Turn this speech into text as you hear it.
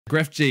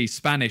TheGrefg,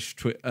 Spanish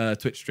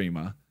Twitch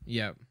streamer,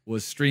 Yeah.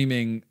 was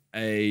streaming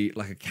a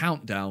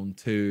countdown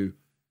to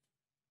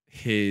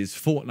his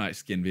Fortnite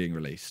skin being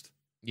released.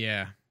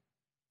 Yeah.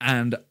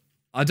 And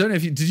I don't know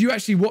if did you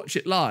actually watch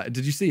it live?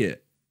 Did you see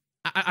it?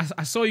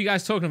 I saw you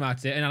guys talking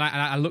about it, and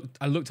I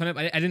looked on it.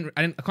 But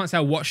I can't say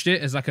I watched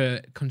it as like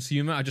a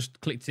consumer. I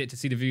just clicked it to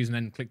see the views and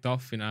then clicked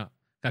off. You know,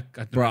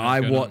 Bro,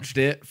 I watched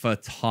it for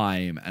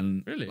time,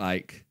 and really,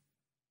 like,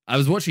 I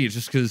was watching it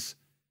just because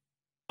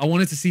I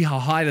wanted to see how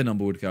high the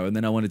number would go, and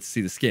then I wanted to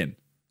see the skin.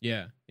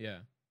 Yeah, yeah.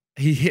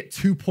 He hit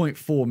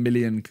 2.4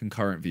 million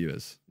concurrent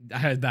viewers. I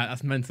heard that.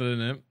 That's mental,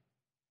 isn't it?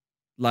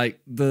 Like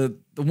the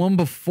one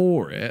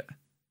before it,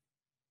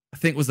 I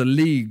think was a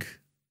league.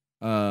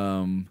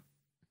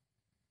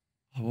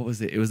 What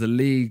was it? It was a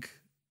league,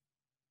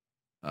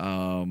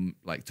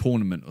 like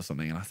tournament or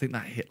something, and I think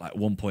that hit like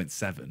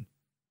 1.7.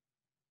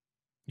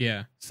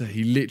 Yeah. So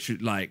he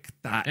literally like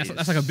that.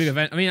 That's like a big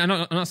event. I mean, I'm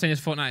not saying his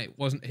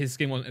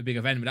skin wasn't a big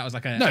event, but that was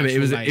like a no. But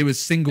it was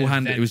single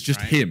handed. It was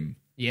just him.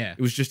 Yeah.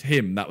 It was just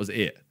him. That was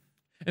it.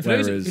 And for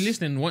those who are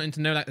listening, wanting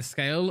to know like the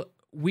scale,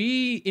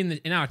 we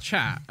in our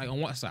chat, like on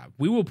WhatsApp,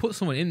 we will put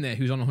someone in there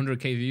who's on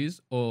 100k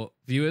views or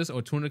viewers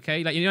or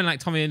 200k. Like, you know, like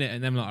Tommy in it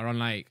and them lot are on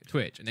like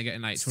Twitch and they're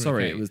getting like 200k.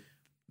 Sorry, it was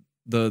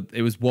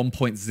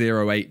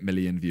 1.08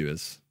 million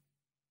viewers.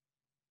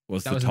 That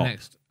was the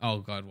next. Oh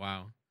god,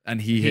 wow.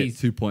 And he hit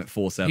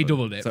 2.47. He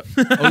doubled it. So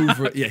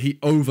he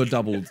over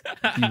doubled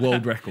the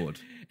world record.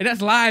 And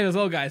that's live as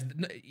well, guys.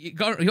 You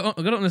got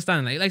to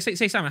understand. Like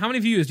say Simon, how many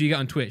viewers do you get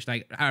on Twitch?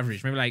 Like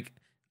average, maybe like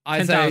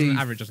 10,000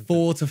 average or something.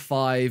 4 to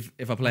 5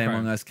 if I play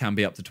Among Us can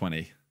be up to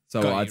 20.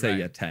 So I'd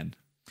say 10.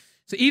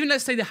 So even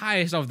let's say the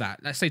highest of that,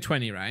 let's say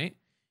 20, right?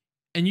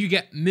 And you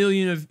get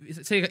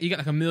say you get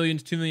like 1 million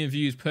to 2 million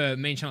views per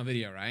main channel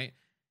video, right?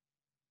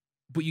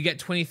 But you get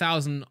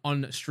 20,000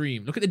 on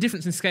stream. Look at the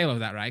difference in scale of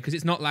that, right? Because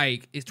it's not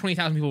like it's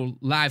 20,000 people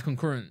live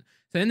concurrent.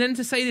 So and then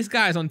to say this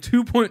guy's on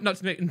 2 point, not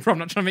trying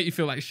to make you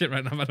feel like shit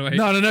right now, by the way.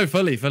 No,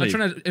 fully. I'm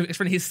trying to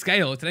explain his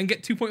scale. To then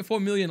get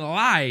 2.4 million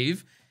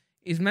live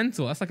is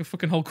mental. That's like a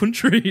fucking whole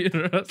country.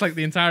 That's like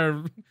the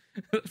entire.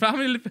 For how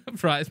many?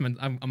 Right,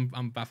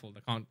 I'm baffled.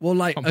 I can't. Well,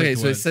 like, okay,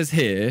 so it says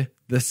here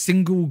the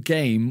single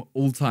game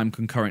all-time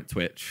concurrent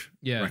Twitch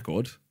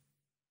record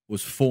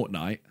was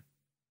Fortnite,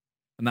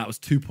 and that was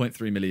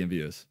 2.3 million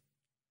viewers.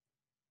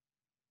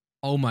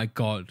 Oh my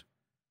god!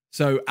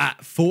 So at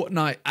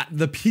Fortnite, at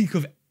the peak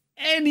of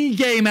any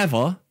game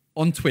ever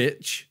on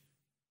Twitch,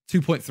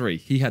 2.3.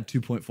 He had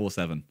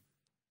 2.47.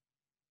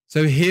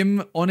 So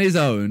him on his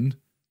own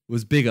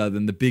was bigger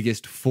than the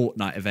biggest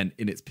Fortnite event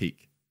in its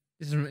peak.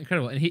 This is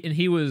incredible. And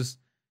he was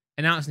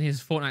announcing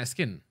his Fortnite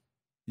skin.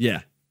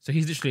 Yeah. So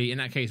he's literally, in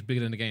that case, bigger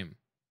than the game.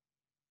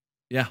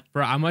 Yeah.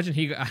 Bro, I imagine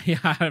he got,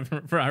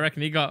 I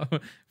reckon he got,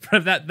 bro,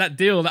 that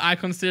deal, the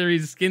Icon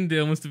Series skin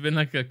deal must have been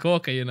like a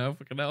corker, you know?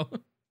 Fucking hell.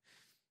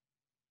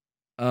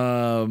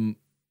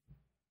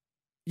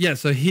 Yeah,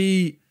 so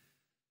he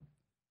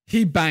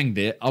banged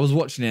it. I was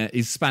watching it.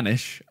 He's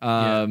Spanish.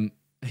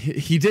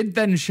 He did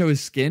then show his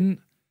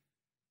skin.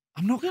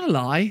 I'm not gonna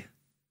lie,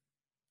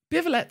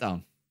 bit of a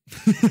letdown.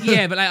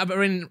 Yeah, but like,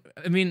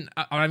 I mean,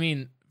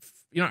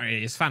 you're not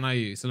really a fan, are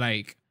you? So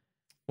like,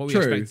 what were you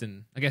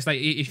expecting? I guess like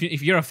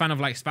if you're a fan of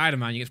like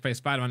Spider-Man, you get to play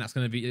Spider-Man. That's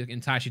gonna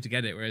entice you to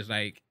get it. Whereas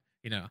like,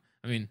 you know,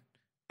 I mean,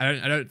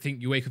 I don't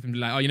think you wake up and be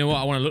like, oh, you know what,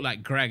 I want to look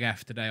like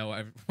TheGrefg today or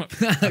whatever.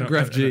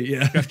 TheGrefg,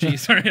 yeah. TheGrefg,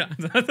 sorry.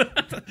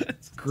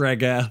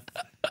 TheGrefg.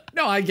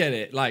 No, I get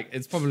it. Like,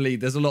 it's probably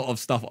there's a lot of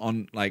stuff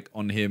on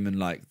him and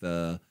like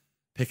the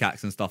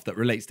pickaxe and stuff that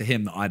relates to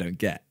him that I don't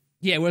get.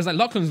 Yeah, whereas like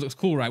Lachlan's looks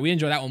cool, right? We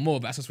enjoy that one more,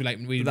 but that's just we're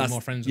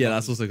more friends with Yeah, Lachlan.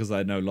 that's also because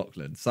I know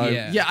Lachlan. So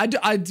yeah,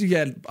 I do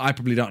get. I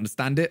probably don't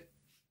understand it.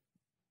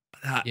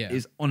 But that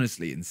is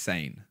honestly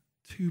insane.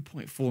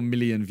 2.4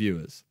 million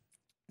viewers.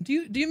 Do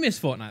you miss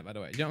Fortnite, by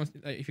the way? Do you know,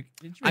 like,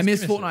 I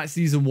miss Fortnite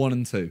season 1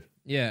 and 2.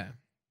 Yeah,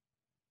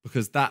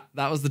 because that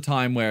was the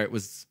time where it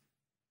was.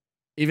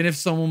 Even if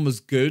someone was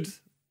good,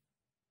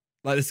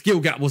 like the skill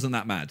gap wasn't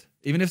that mad.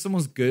 Even if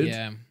someone's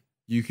good,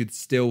 you could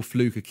still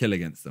fluke a kill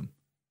against them.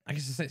 I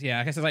guess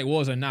it's like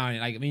Warzone now.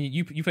 Like, I mean,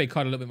 you play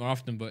COD a little bit more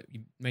often, but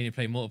you mainly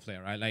play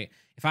multiplayer, right? Like,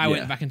 if I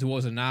went back into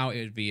Warzone now,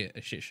 it would be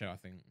a shit show, I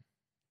think.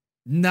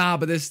 Nah,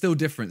 but there's still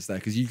difference there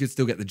because you could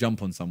still get the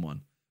jump on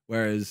someone.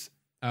 Whereas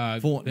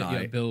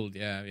Fortnite build,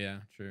 yeah,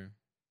 true.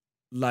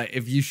 Like,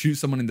 if you shoot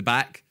someone in the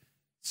back,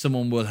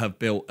 someone will have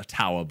built a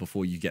tower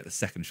before you get the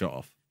second shot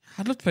off.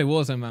 I'd love to play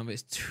Warzone, man, but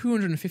it's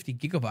 250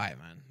 gigabyte,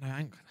 man.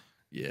 Like,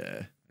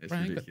 it's ridiculous.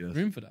 I ain't got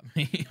room for that,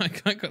 mate.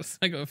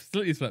 I got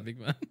facilities for that, big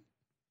man.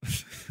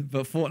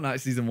 But Fortnite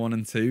season 1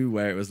 and 2,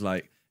 where it was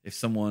like, if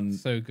someone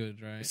so good,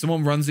 right? If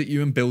someone runs at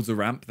you and builds a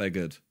ramp, they're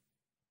good.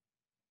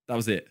 That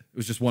was it. It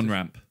was just one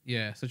ramp.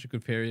 Yeah, such a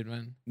good period,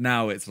 man.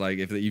 Now it's like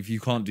if you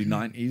can't do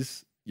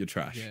 90s, you're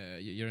trash. Yeah,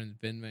 you're in the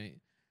bin, mate.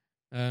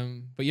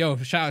 But yo,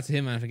 shout out to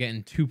him, man, for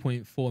getting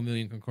 2.4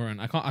 million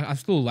concurrent. I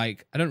still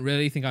like. I don't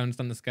really think I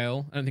understand the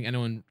scale. I don't think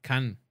anyone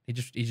can. He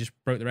just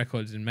broke the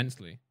records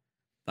immensely.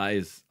 That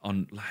is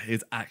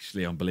it's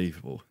actually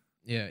unbelievable.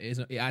 Yeah, it is.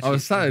 I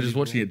was sat there just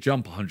watching it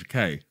jump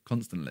 100k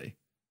constantly.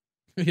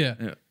 Yeah.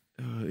 Yeah.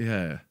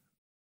 Yeah.